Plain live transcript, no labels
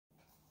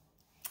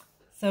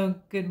So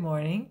good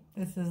morning.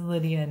 This is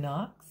Lydia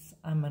Knox.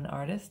 I'm an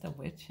artist, a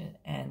witch,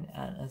 and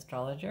an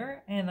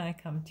astrologer, and I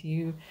come to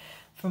you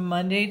from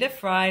Monday to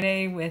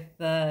Friday with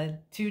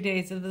 2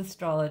 days of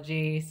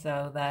astrology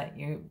so that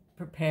you're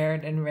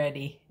prepared and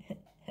ready.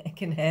 I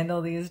can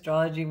handle the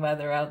astrology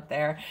weather out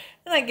there,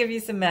 and I give you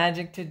some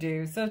magic to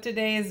do. So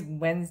today is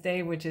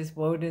Wednesday, which is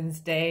Woden's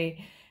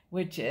Day,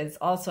 which is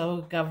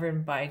also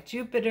governed by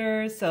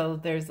Jupiter. So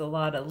there's a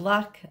lot of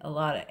luck, a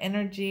lot of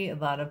energy, a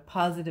lot of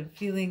positive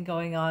feeling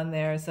going on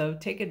there. So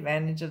take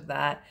advantage of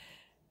that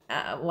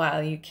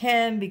while you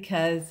can,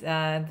 because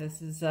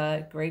this is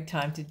a great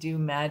time to do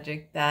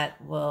magic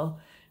that will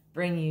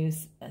bring you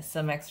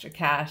some extra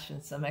cash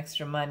and some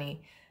extra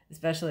money,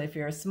 especially if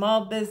you're a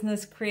small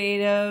business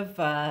creative.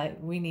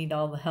 We need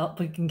all the help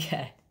we can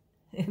get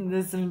in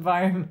this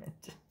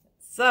environment.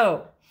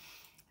 So,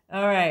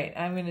 all right,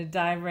 I'm going to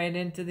dive right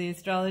into the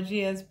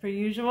astrology as per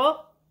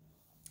usual.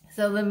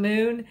 So the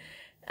moon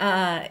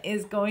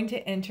is going to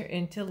enter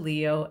into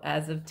Leo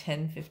as of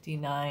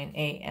 10:59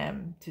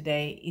 a.m.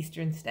 today,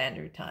 Eastern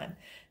Standard Time.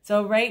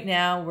 So right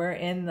now we're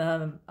in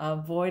the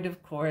void,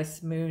 of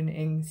course,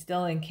 moon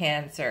still in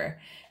Cancer.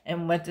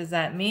 And what does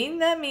that mean?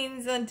 That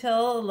means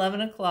until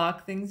 11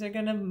 o'clock, things are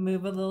going to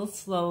move a little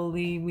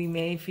slowly. We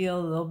may feel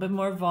a little bit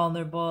more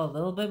vulnerable, a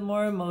little bit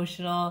more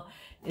emotional.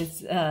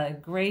 It's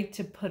great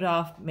to put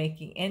off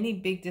making any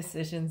big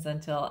decisions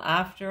until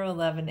after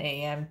 11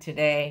 a.m.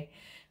 today,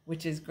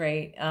 which is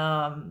great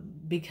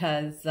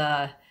because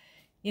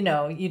you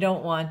know, you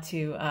don't want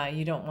to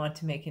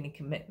make any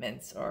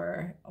commitments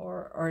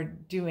or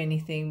do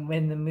anything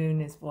when the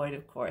moon is void,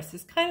 of course.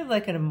 It's kind of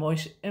like an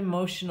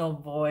emotional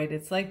void.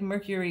 It's like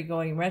Mercury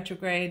going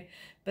retrograde,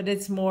 but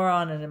it's more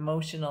on an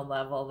emotional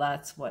level.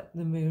 That's what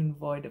the moon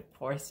void, of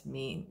course,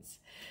 means.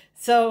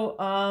 So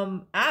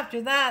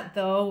after that,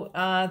 though,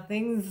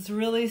 things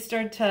really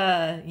start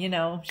to, you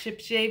know,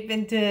 shipshape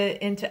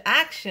into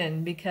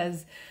action,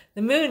 because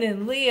the moon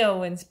in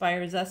Leo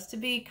inspires us to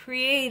be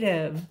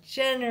creative,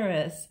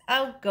 generous,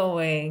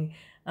 outgoing,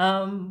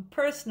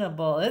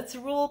 personable. It's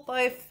ruled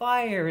by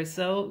fire.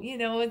 So, you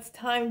know, it's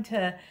time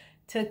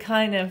to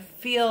kind of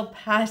feel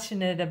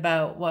passionate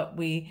about what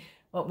we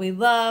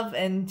love,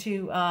 and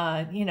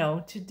to, you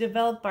know, to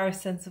develop our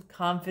sense of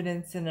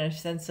confidence and our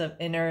sense of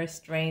inner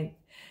strength,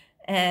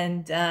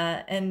 and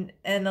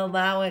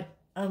allow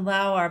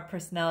our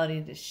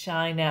personality to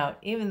shine out.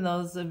 Even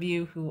those of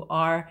you who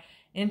are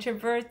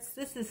introverts,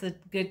 this is a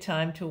good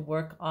time to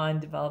work on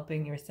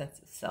developing your sense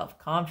of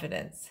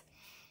self-confidence.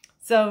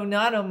 So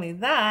not only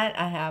that,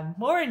 I have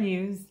more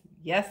news.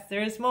 Yes,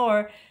 there's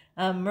more.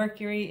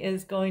 Mercury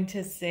is going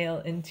to sail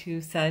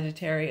into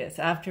Sagittarius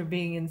after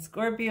being in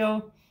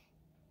Scorpio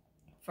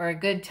for a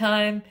good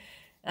time,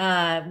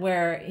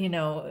 where, you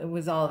know, it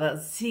was all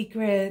about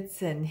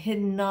secrets and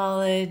hidden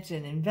knowledge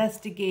and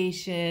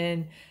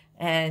investigation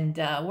and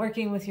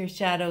working with your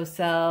shadow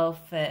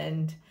self,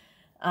 and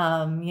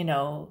you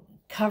know,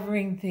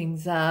 covering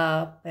things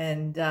up,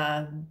 and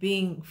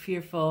being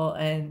fearful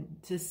and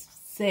to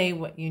say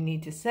what you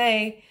need to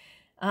say.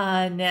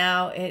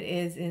 Now it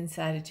is in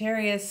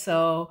Sagittarius,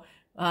 so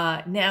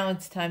now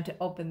it's time to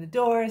open the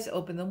doors,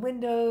 open the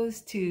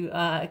windows, to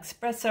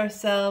express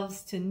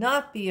ourselves, to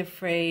not be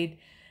afraid.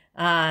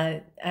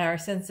 Our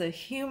sense of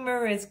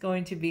humor is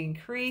going to be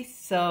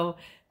increased, so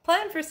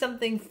plan for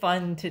something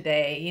fun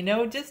today. You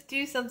know, just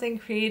do something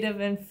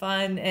creative and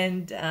fun,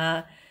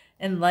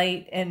 and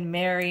light and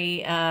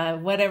merry,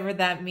 whatever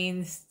that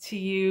means to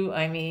you.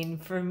 I mean,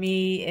 for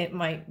me, it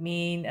might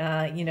mean,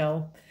 you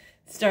know,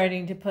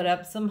 starting to put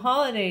up some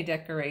holiday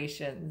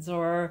decorations,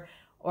 or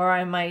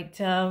I might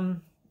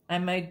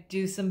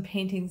do some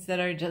paintings that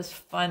are just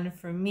fun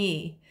for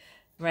me,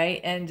 right?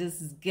 And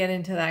just get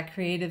into that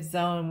creative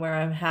zone where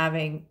I'm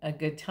having a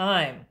good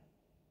time.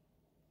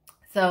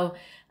 So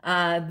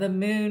the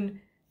moon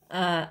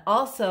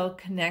also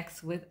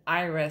connects with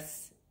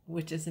Iris,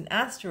 which is an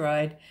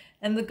asteroid.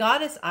 And the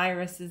goddess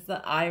Iris is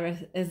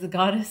the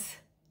goddess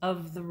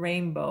of the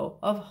rainbow,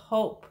 of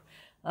hope,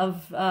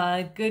 of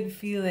good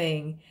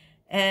feeling,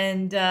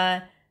 and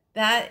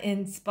that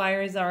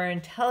inspires our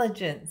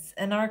intelligence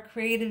and our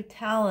creative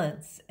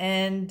talents,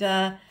 and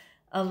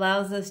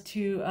allows us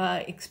to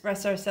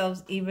express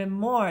ourselves even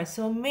more.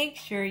 So make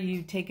sure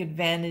you take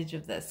advantage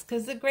of this,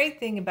 because the great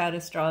thing about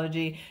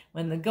astrology,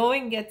 when the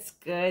going gets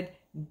good,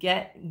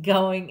 get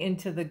going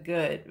into the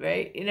good,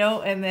 right? You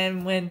know, and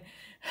then when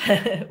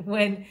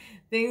when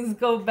things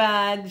go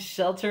bad,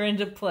 shelter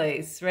into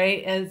place,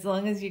 right? As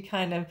long as you're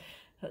kind of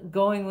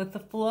going with the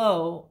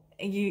flow,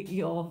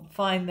 you'll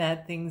find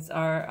that things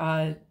are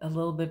a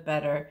little bit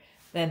better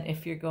than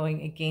if you're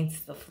going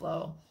against the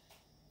flow.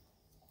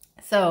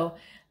 So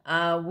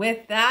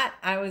with that,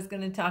 I was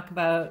going to talk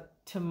about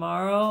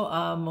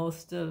tomorrow.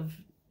 Most of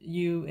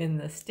you in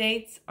the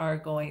States are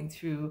going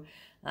through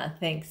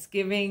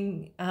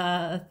Thanksgiving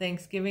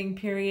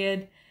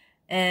period.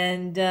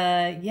 And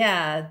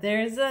yeah,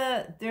 there's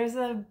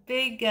a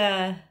big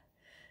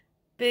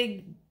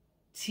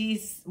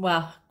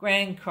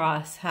Grand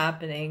Cross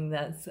happening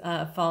that's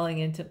falling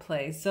into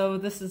place. So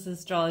this is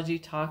astrology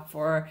talk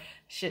for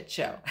shit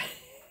show.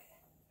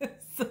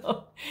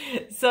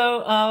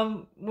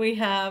 So we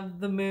have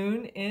the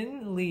moon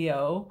in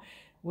Leo,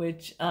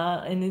 which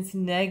in its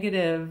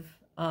negative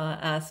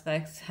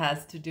aspects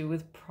has to do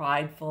with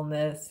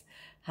pridefulness,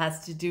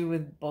 has to do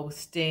with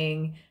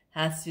boasting,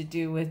 has to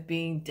do with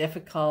being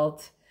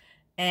difficult.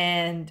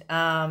 And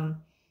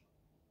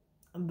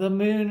the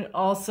moon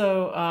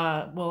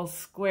also will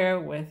square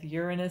with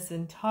Uranus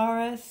and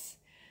Taurus.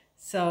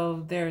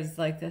 So there's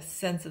like this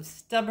sense of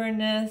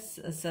stubbornness,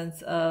 a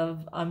sense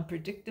of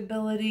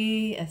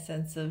unpredictability, a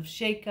sense of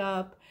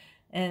shakeup,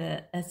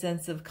 and a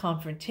sense of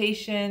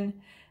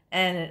confrontation.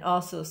 And it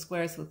also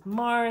squares with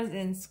Mars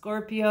in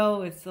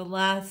Scorpio. It's the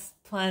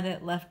last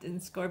planet left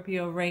in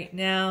Scorpio right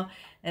now.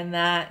 And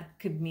that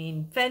could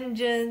mean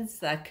vengeance,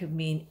 that could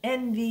mean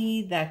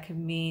envy, that could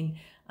mean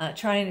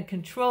trying to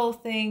control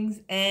things.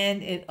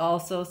 And it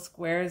also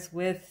squares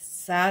with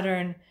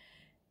Saturn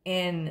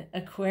in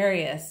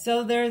Aquarius.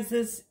 So there's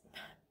this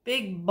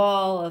big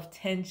ball of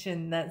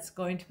tension that's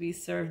going to be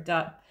served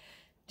up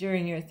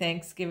during your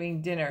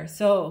Thanksgiving dinner.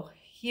 So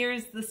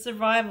here's the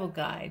survival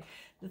guide.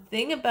 The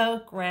thing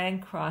about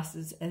grand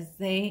crosses is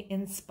they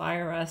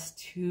inspire us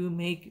to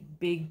make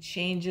big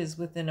changes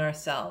within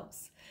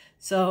ourselves.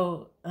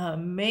 So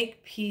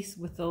make peace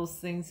with those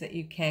things that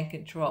you can't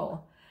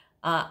control.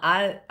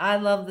 I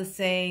love the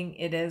saying,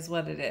 it is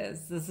what it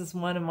is. This is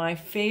one of my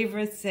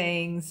favorite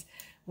sayings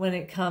when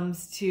it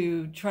comes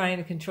to trying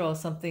to control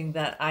something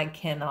that I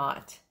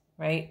cannot,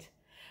 right?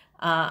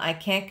 I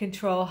can't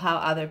control how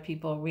other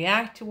people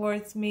react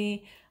towards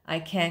me. I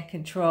can't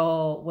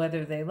control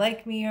whether they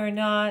like me or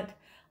not.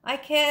 I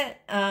can't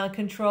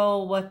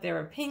control what their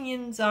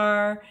opinions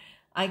are.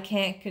 I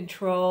can't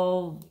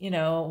control,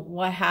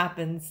 what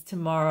happens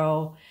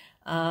tomorrow.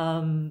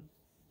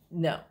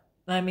 No.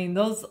 I mean,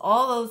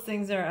 all those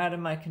things are out of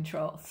my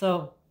control.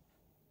 So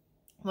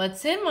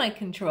what's in my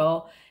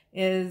control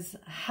is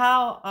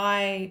how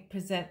I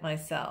present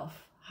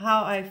myself,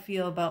 how I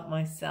feel about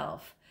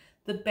myself,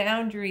 the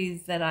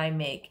boundaries that I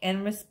make,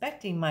 and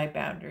respecting my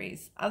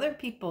boundaries. Other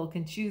people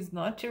can choose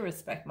not to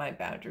respect my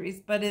boundaries,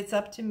 but it's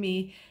up to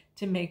me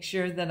to make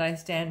sure that I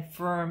stand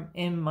firm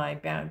in my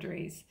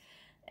boundaries.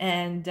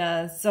 And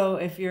so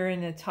if you're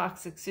in a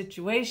toxic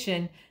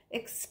situation,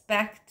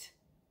 expect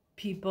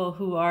people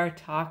who are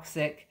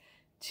toxic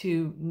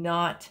to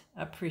not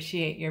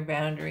appreciate your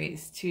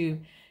boundaries, to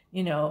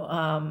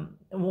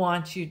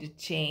want you to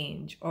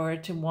change or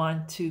to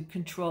want to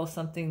control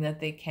something that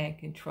they can't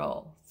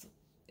control.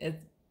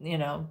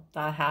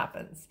 That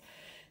happens.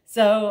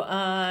 So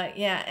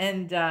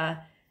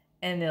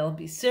and it'll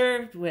be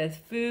served with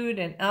food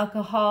and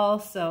alcohol.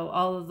 So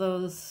all of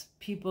those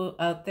people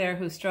out there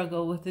who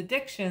struggle with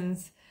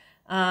addictions,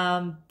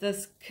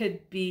 this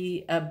could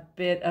be a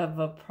bit of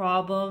a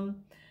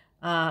problem.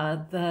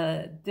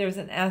 There's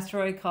an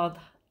asteroid called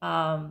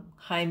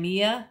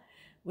Haumea,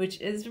 which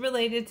is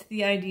related to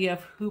the idea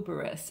of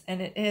hubris,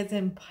 and it is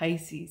in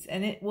Pisces,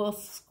 and it will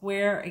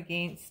square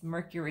against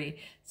Mercury.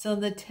 So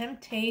the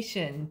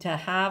temptation to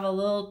have a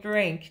little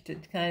drink to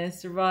kind of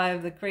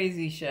survive the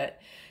crazy shit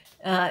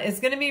is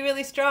going to be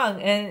really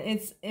strong, and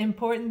it's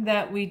important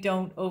that we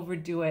don't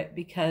overdo it,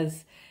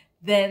 because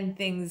then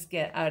things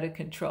get out of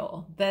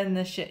control. Then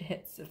the shit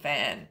hits the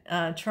fan.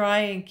 Try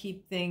and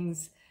keep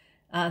things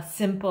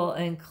simple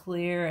and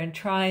clear, and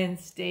try and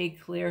stay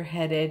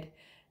clear-headed.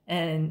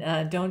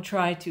 And don't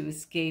try to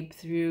escape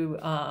through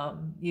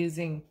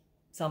using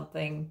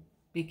something,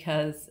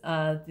 because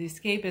the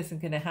escape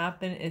isn't going to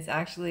happen. It's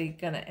actually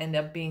going to end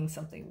up being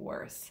something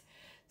worse.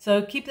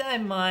 So keep that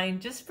in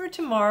mind just for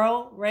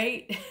tomorrow,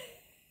 right?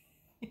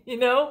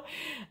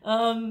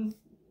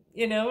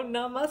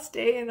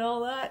 Namaste and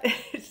all that.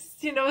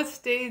 Just,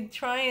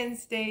 try and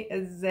stay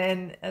as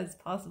zen as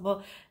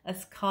possible,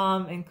 as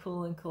calm and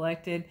cool and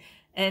collected.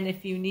 And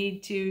if you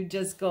need to,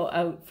 just go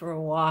out for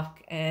a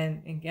walk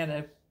and get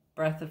a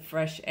breath of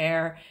fresh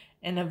air,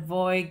 and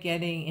avoid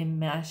getting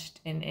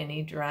enmeshed in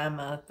any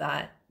drama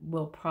that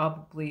will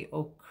probably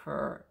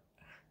occur,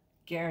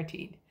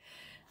 guaranteed.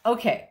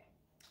 Okay,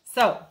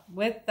 so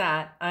with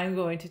that, I'm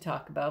going to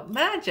talk about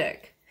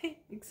magic.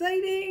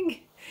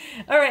 Exciting.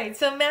 All right,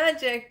 so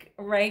magic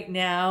right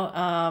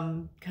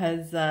now,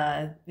 because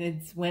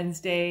it's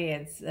Wednesday,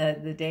 it's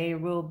the day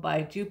ruled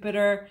by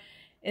Jupiter.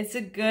 It's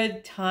a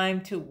good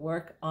time to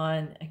work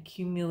on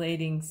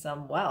accumulating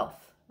some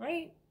wealth,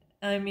 right?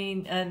 I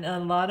mean, and a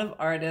lot of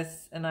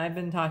artists, and I've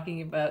been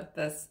talking about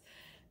this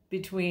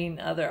between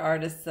other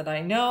artists that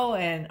I know,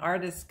 and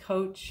artist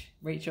coach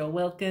Rachel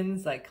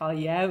Wilkins, I call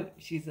you out.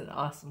 She's an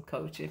awesome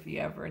coach if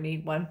you ever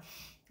need one.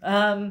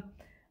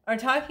 Are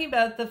talking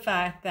about the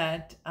fact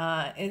that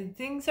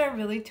things are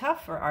really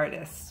tough for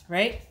artists,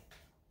 right?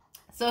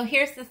 So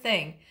here's the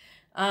thing.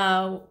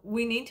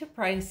 We need to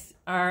price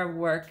our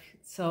work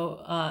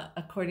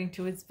according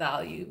to its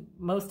value.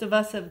 Most of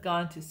us have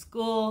gone to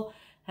school,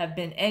 have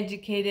been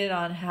educated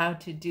on how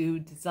to do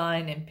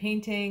design and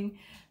painting.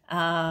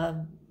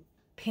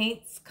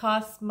 Paints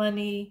cost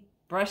money,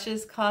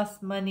 brushes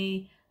cost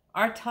money,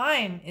 our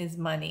time is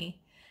money,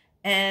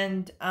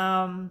 and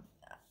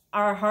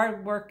our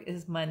hard work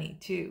is money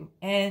too.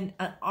 And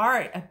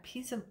a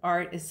piece of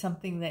art is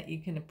something that you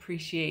can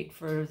appreciate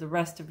for the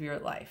rest of your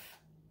life,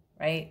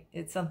 right?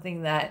 It's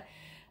something that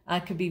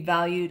could be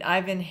valued.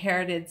 I've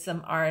inherited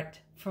some art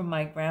from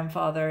my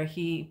grandfather.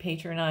 He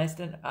patronized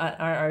an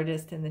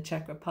artist in the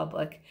Czech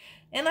Republic.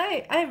 And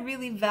I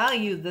really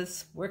value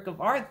this work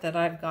of art that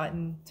I've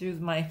gotten through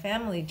my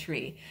family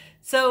tree.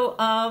 So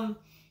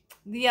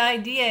the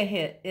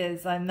idea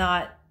is I'm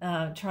not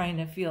trying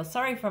to feel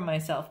sorry for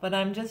myself, but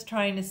I'm just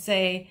trying to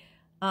say,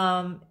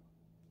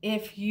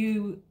 if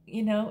you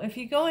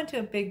go into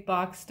a big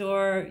box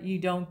store, you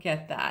don't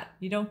get that.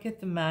 You don't get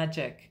the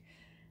magic.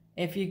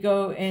 If you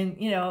go in,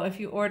 if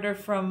you order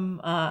from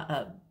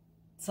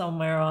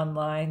somewhere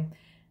online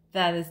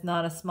that is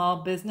not a small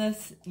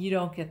business, you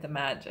don't get the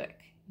magic.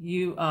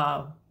 You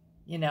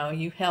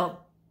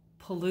help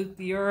pollute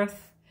the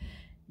earth.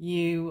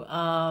 You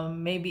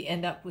maybe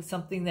end up with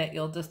something that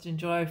you'll just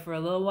enjoy for a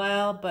little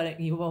while, but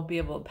you won't be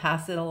able to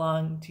pass it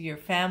along to your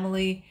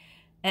family.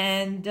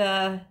 And,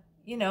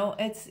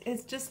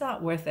 it's just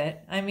not worth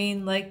it. I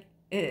mean, like,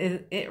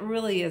 it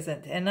really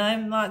isn't. And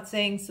I'm not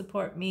saying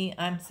support me.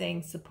 I'm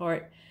saying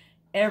support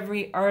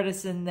every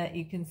artisan that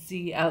you can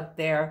see out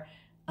there.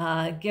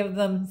 Give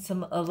them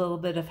a little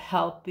bit of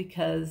help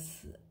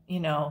because,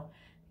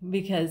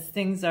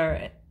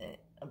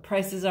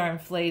 prices are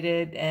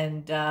inflated,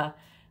 and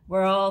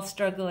we're all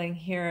struggling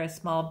here as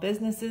small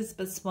businesses,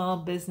 but small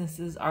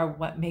businesses are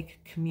what make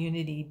a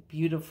community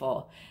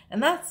beautiful.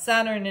 And that's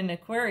Saturn and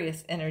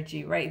Aquarius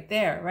energy right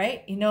there,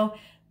 right?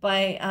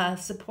 By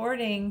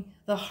supporting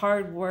the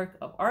hard work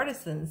of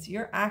artisans,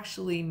 you're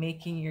actually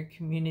making your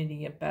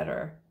community a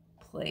better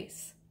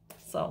place.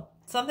 So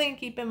something to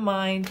keep in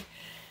mind.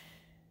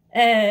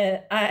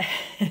 And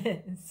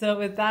so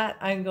with that,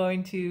 I'm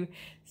going to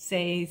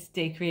say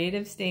stay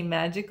creative, stay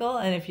magical.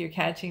 And if you're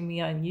catching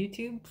me on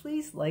YouTube,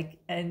 please like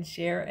and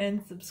share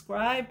and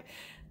subscribe.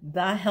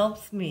 That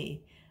helps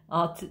me.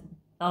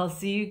 I'll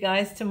see you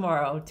guys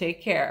tomorrow.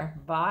 Take care.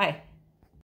 Bye.